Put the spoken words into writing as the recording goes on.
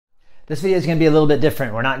This video is going to be a little bit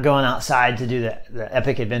different. We're not going outside to do the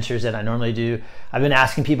epic adventures that I normally do. I've been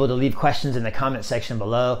asking people to leave questions in the comment section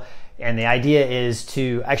below, and the idea is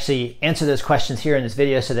to actually answer those questions here in this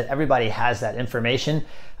video so that everybody has that information.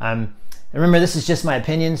 Remember, this is just my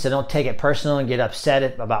opinion, so don't take it personal and get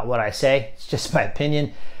upset about what I say. It's just my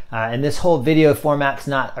opinion. And this whole video format's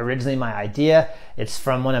not originally my idea. It's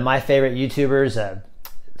from one of my favorite YouTubers, a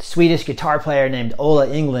Swedish guitar player named Ola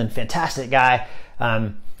England. Fantastic guy.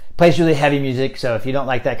 Plays really heavy music, so if you don't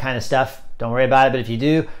like that kind of stuff, don't worry about it. But if you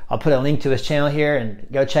do, I'll put a link to his channel here and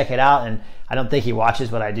go check it out. And I don't think he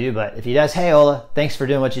watches what I do, but if he does, hey Ola, thanks for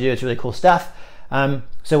doing what you do. It's really cool stuff.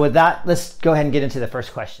 So with that, let's go ahead and get into the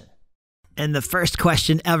first question. And the first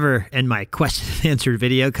question ever in my question and answer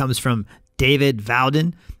video comes from David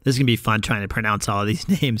Vowden. This is going to be fun trying to pronounce all of these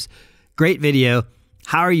names. Great video.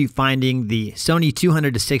 How are you finding the Sony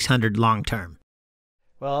 200-600 long term?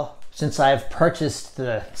 Well, since I've purchased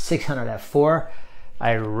the 600F4,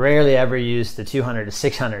 I rarely ever use the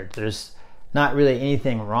 200-600. There's not really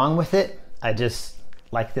anything wrong with it. I just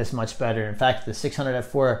like this much better. In fact, the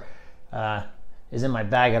 600F4 is in my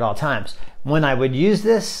bag at all times. When I would use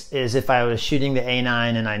this is if I was shooting the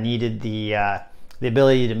A9 and I needed the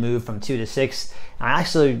ability to move from 2 to 6. I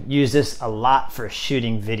actually use this a lot for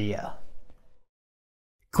shooting video.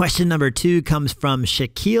 Question number 2 comes from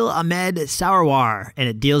Shakil Ahmed Sawarwar, and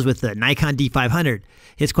it deals with the Nikon D500.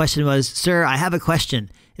 His question was, sir, I have a question.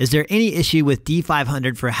 Is there any issue with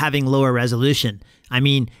D500 for having lower resolution? I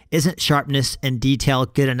mean, isn't sharpness and detail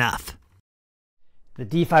good enough? The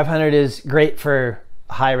D500 is great for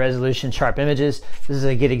high resolution sharp images. This is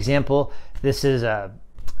a good example. This is a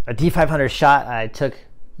D500 shot I took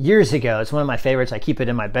years ago. It's one of my favorites. I keep it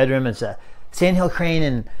in my bedroom. It's a sandhill crane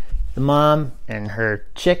and the mom and her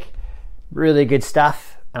chick. Really good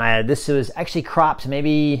stuff. And this was actually cropped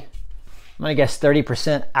maybe, I'm gonna guess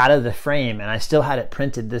 30% out of the frame, and I still had it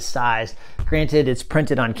printed this size. Granted, it's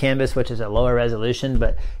printed on canvas, which is a lower resolution,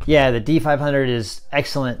 but yeah, the D500 is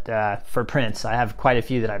excellent for prints. I have quite a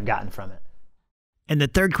few that I've gotten from it. And the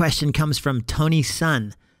third question comes from Tony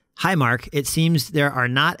Sun. Hi Mark, it seems there are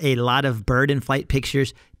not a lot of bird in flight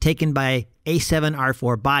pictures taken by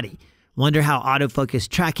A7R4 body. Wonder how autofocus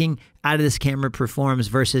tracking out of this camera performs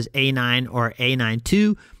versus A9 or A9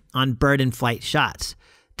 II on bird in flight shots.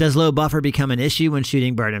 Does low buffer become an issue when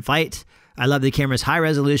shooting bird in flight? I love the camera's high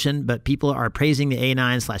resolution, but people are praising the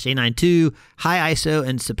A9/A9 II, high ISO,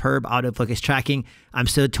 and superb autofocus tracking. I'm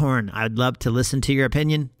so torn. I'd love to listen to your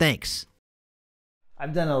opinion. Thanks.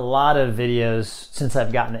 I've done a lot of videos since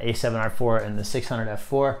I've gotten the A7R4 and the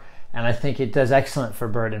 600F4, and I think it does excellent for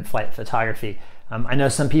bird in flight photography. I know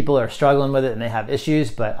some people are struggling with it and they have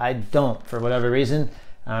issues, but I don't for whatever reason.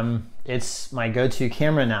 It's my go-to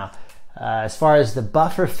camera now. As far as the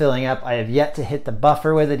buffer filling up, I have yet to hit the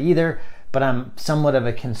buffer with it either, but I'm somewhat of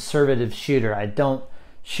a conservative shooter. I don't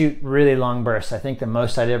shoot really long bursts. I think the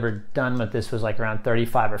most I'd ever done with this was like around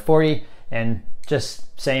 35 or 40, and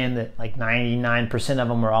just saying that like 99% of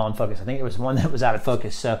them were all in focus. I think it was one that was out of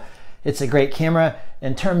focus. So it's a great camera.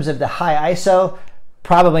 In terms of the high ISO,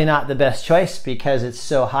 probably not the best choice because it's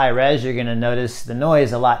so high res. You're gonna notice the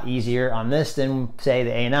noise a lot easier on this than say the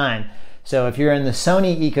A9. So if you're in the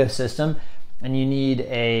Sony ecosystem and you need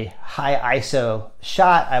a high ISO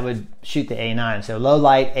shot, I would shoot the A9. So low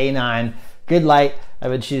light, A9, good light, I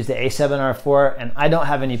would choose the A7R4, and I don't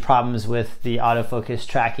have any problems with the autofocus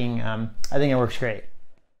tracking. I think it works great.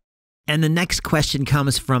 And the next question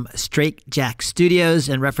comes from Strake Jack Studios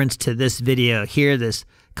in reference to this video here, this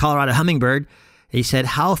Colorado hummingbird. He said,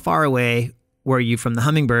 how far away were you from the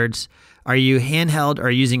hummingbirds? Are you handheld or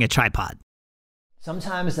using a tripod?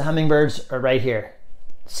 Sometimes the hummingbirds are right here.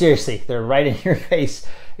 Seriously, they're right in your face,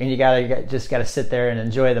 and you just gotta sit there and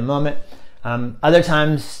enjoy the moment. Other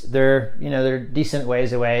times they're decent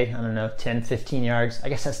ways away. I don't know, 10, 15 yards. I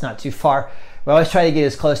guess that's not too far. We always try to get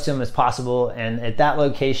as close to them as possible, and at that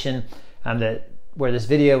location where this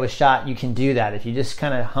video was shot, you can do that. If you just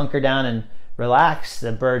kind of hunker down and relax,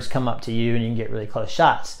 the birds come up to you and you can get really close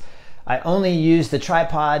shots. I only use the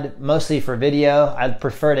tripod mostly for video. I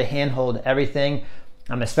prefer to handhold everything,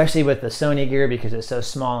 especially with the Sony gear because it's so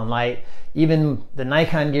small and light. Even the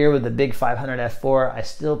Nikon gear with the big 500 f4, I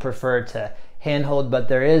still prefer to handhold, but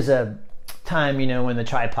there is a time, when the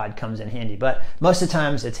tripod comes in handy, but most of the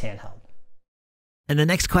times it's handheld. And the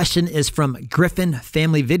next question is from Griffin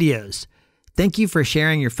Family Videos. Thank you for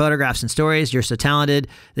sharing your photographs and stories. You're so talented.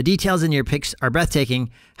 The details in your pics are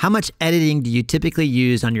breathtaking. How much editing do you typically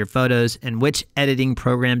use on your photos, and which editing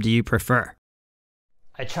program do you prefer?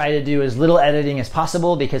 I try to do as little editing as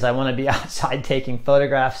possible because I want to be outside taking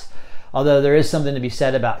photographs. Although there is something to be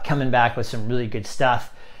said about coming back with some really good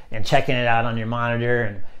stuff. and checking it out on your monitor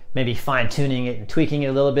and maybe fine-tuning it and tweaking it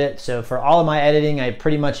a little bit. So for all of my editing, I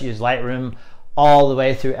pretty much use Lightroom all the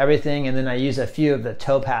way through everything, and then I use a few of the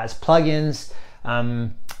Topaz plugins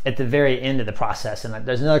at the very end of the process. And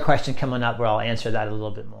there's another question coming up where I'll answer that a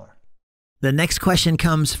little bit more. The next question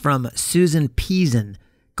comes from Susan Peason.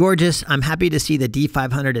 Gorgeous, I'm happy to see the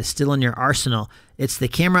D500 is still in your arsenal. It's the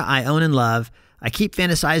camera I own and love. I keep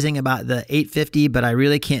fantasizing about the 850, but I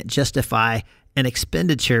really can't justify an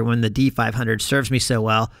expenditure when the D500 serves me so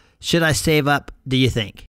well. Should I save up, do you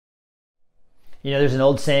think? You know, there's an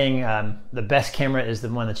old saying, the best camera is the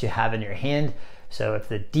one that you have in your hand. So if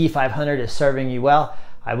the D500 is serving you well,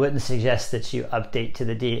 I wouldn't suggest that you update to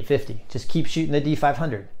the D850. Just keep shooting the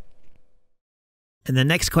D500. And the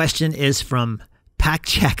next question is from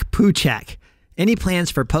Pakchak Puchak. Any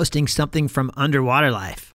plans for posting something from underwater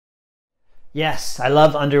life? Yes, I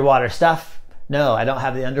love underwater stuff. No, I don't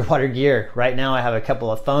have the underwater gear. Right now I have a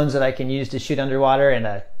couple of phones that I can use to shoot underwater and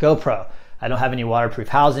a GoPro. I don't have any waterproof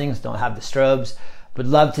housings, don't have the strobes. Would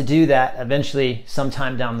love to do that eventually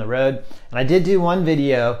sometime down the road. And I did do one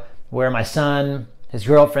video where my son, his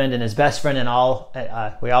girlfriend, and his best friend and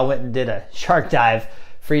we all went and did a shark dive,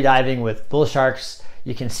 free diving with bull sharks.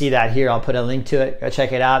 You can see that here. I'll put a link to it. Go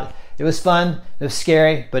check it out. It was fun. It was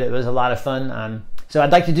scary, but it was a lot of fun. So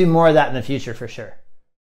I'd like to do more of that in the future for sure.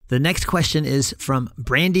 The next question is from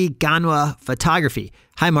Brandy Ganwa Photography.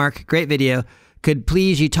 Hi, Mark. Great video. Could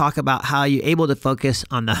please you talk about how you're able to focus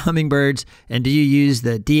on the hummingbirds, and do you use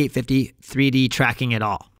the D850 3D tracking at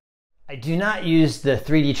all? I do not use the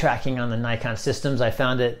 3D tracking on the Nikon systems. I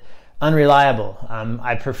found it unreliable.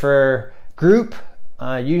 I prefer group,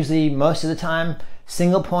 usually most of the time,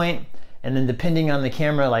 single point, and then depending on the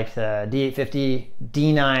camera, like the D850,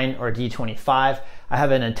 D9, or D25. I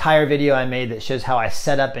have an entire video I made that shows how I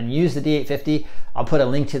set up and use the D850. I'll put a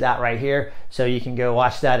link to that right here so you can go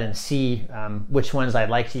watch that and see which ones I'd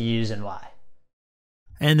like to use and why.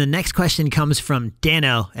 And the next question comes from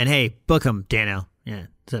Dano, and hey, book him, Dano. Yeah,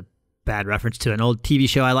 it's a bad reference to an old TV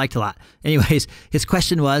show I liked a lot. Anyways, his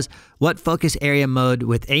question was, what focus area mode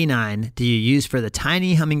with A9 do you use for the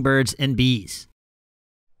tiny hummingbirds and bees?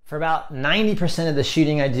 For about 90% of the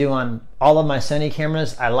shooting I do on all of my Sony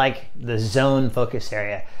cameras, I like the zone focus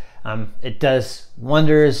area. It does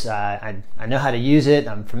wonders. I know how to use it.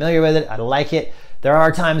 I'm familiar with it. I like it. There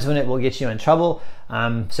are times when it will get you in trouble.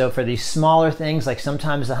 So for these smaller things, like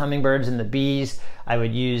sometimes the hummingbirds and the bees, I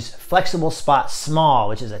would use flexible spot small,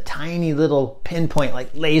 which is a tiny little pinpoint,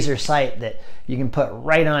 like laser sight that you can put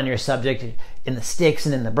right on your subject in the sticks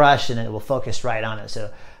and in the brush, and it will focus right on it.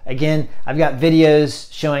 So again, I've got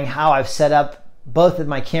videos showing how I've set up both of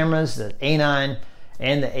my cameras, the A9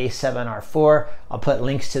 and the A7R4. I'll put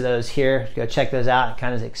links to those here. Go check those out. It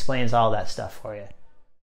kind of explains all that stuff for you.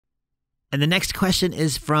 And the next question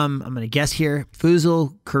is from, I'm going to guess here,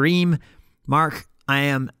 Fuzul Kareem. Mark, I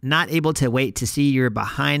am not able to wait to see your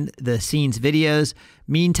behind the scenes videos.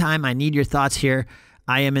 Meantime, I need your thoughts here.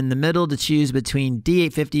 I am in the middle to choose between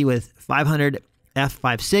D850 with 500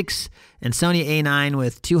 f/5.6 and Sony A9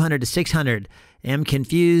 with 200 to 600. Am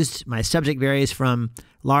confused. My subject varies from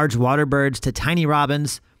large water birds to tiny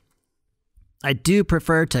robins. I do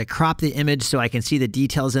prefer to crop the image so I can see the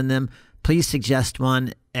details in them. Please suggest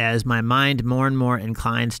one, as my mind more and more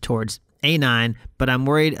inclines towards A9, but I'm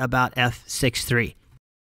worried about f/6.3.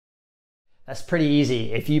 That's pretty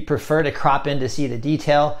easy. If you prefer to crop in to see the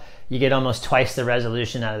detail, you get almost twice the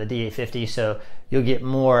resolution out of the D850, so you'll get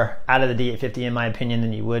more out of the D850 in my opinion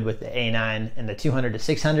than you would with the A9 and the 200 to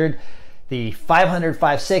 600. The 500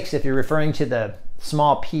 f/6, if you're referring to the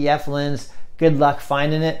small PF lens, good luck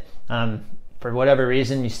finding it. For whatever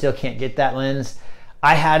reason, you still can't get that lens.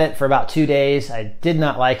 I had it for about 2 days. I did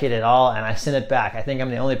not like it at all, and I sent it back. I think I'm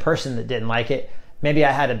the only person that didn't like it. Maybe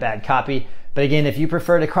I had a bad copy. But again, if you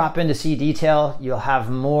prefer to crop in to see detail, you'll have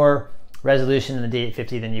more resolution in the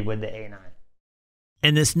D850 than you would the A9.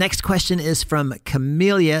 And this next question is from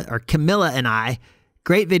Camilla and I.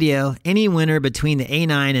 Great video. Any winner between the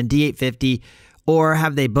A9 and D850, or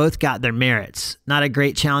have they both got their merits? Not a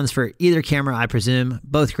great challenge for either camera, I presume.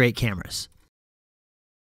 Both great cameras.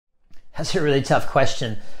 That's a really tough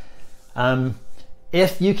question.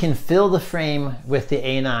 If you can fill the frame with the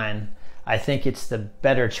A9, I think it's the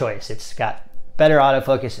better choice. It's got better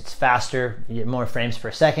autofocus, it's faster, you get more frames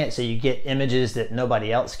per second, so you get images that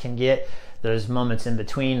nobody else can get. Those moments in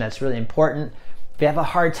between, that's really important. If you have a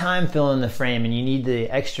hard time filling the frame and you need the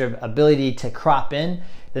extra ability to crop in,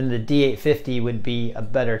 then the D850 would be a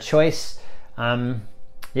better choice. Yeah,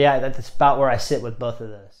 that's about where I sit with both of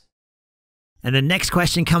those. And the next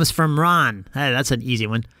question comes from Ron. Hey, that's an easy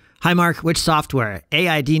one. Hi Mark, which software,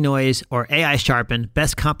 AI denoise or AI sharpen,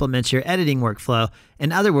 best complements your editing workflow?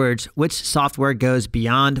 In other words, which software goes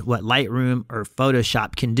beyond what Lightroom or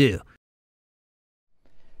Photoshop can do?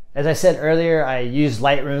 As I said earlier, I use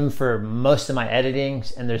Lightroom for most of my editing,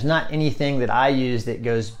 and there's not anything that I use that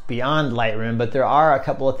goes beyond Lightroom, but there are a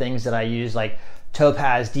couple of things that I use, like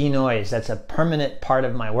Topaz denoise. That's a permanent part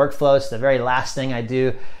of my workflow. It's the very last thing I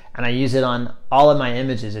do, and I use it on all of my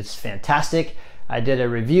images. It's fantastic. I did a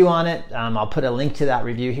review on it. I'll put a link to that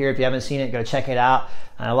review here. If you haven't seen it, go check it out.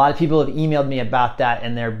 A lot of people have emailed me about that,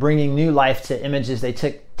 and they're bringing new life to images they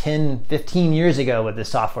took 10, 15 years ago with this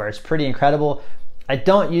software. It's pretty incredible. I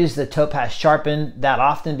don't use the Topaz Sharpen that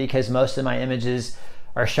often because most of my images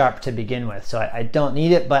are sharp to begin with. So I don't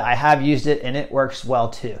need it, but I have used it and it works well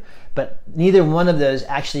too. But neither one of those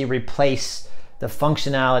actually replace the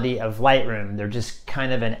functionality of Lightroom. They're just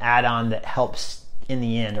kind of an add-on that helps in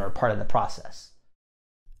the end or part of the process.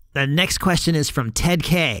 The next question is from Ted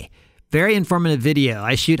K. Very informative video.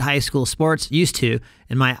 I shoot high school sports, used to,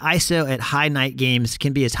 and my ISO at high night games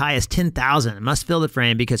can be as high as 10,000. I must fill the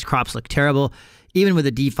frame because crops look terrible, even with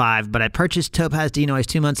a D5, but I purchased Topaz denoise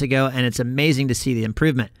 2 months ago, and it's amazing to see the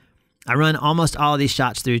improvement. I run almost all of these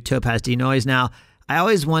shots through Topaz denoise now. I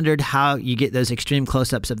always wondered how you get those extreme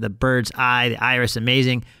close-ups of the bird's eye, the iris,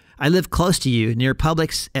 amazing. I live close to you, near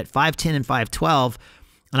Publix at 510 and 512,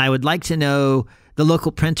 and I would like to know the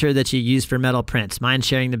local printer that you use for metal prints. Mind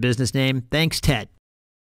sharing the business name? Thanks, Ted.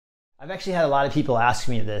 I've actually had a lot of people ask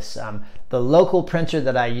me this. The local printer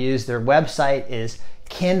that I use, their website is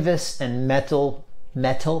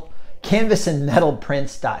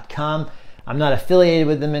canvasandmetalprints.com. I'm not affiliated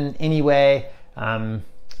with them in any way. I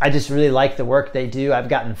just really like the work they do. I've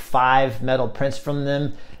gotten 5 metal prints from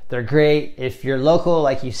them. They're great. If you're local,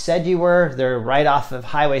 like you said you were, they're right off of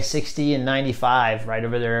Highway 60 and 95, right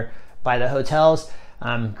over there by the hotels.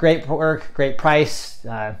 Great work, great price.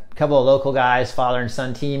 A couple of local guys, father and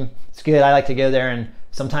son team. It's good. I like to go there and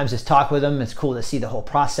sometimes just talk with them. It's cool to see the whole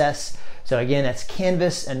process. So again, that's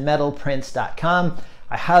canvasandmetalprints.com.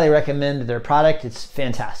 I highly recommend their product. It's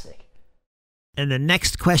fantastic. And the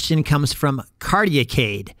next question comes from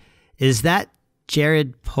Cardiacade. Is that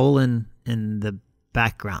Jared Polin in the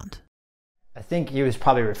background? I think he was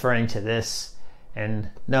probably referring to this. And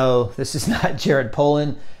no, this is not Jared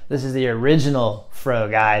Polin. This is the original Fro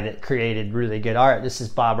guy that created really good art. This is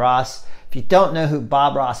Bob Ross. If you don't know who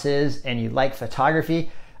Bob Ross is and you like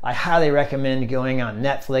photography, I highly recommend going on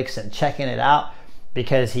Netflix and checking it out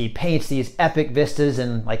because he paints these epic vistas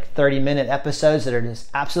in like 30-minute episodes that are just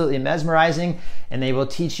absolutely mesmerizing, and they will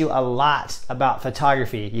teach you a lot about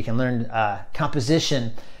photography. You can learn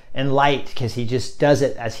composition and light because he just does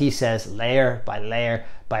it, as he says, layer by layer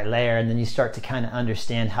by layer, and then you start to kind of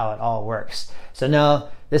understand how it all works. So no,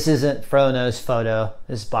 this isn't Fro Knows Photo.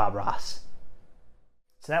 This is Bob Ross.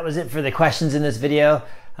 So that was it for the questions in this video.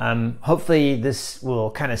 Hopefully this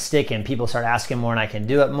will kind of stick and people start asking more and I can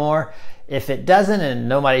do it more. If it doesn't and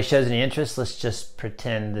nobody shows any interest, let's just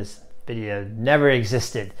pretend this video never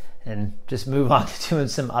existed and just move on to doing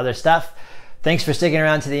some other stuff. Thanks for sticking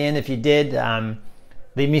around to the end. If you did,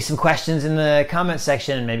 leave me some questions in the comment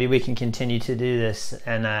section and maybe we can continue to do this.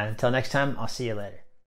 And until next time, I'll see you later.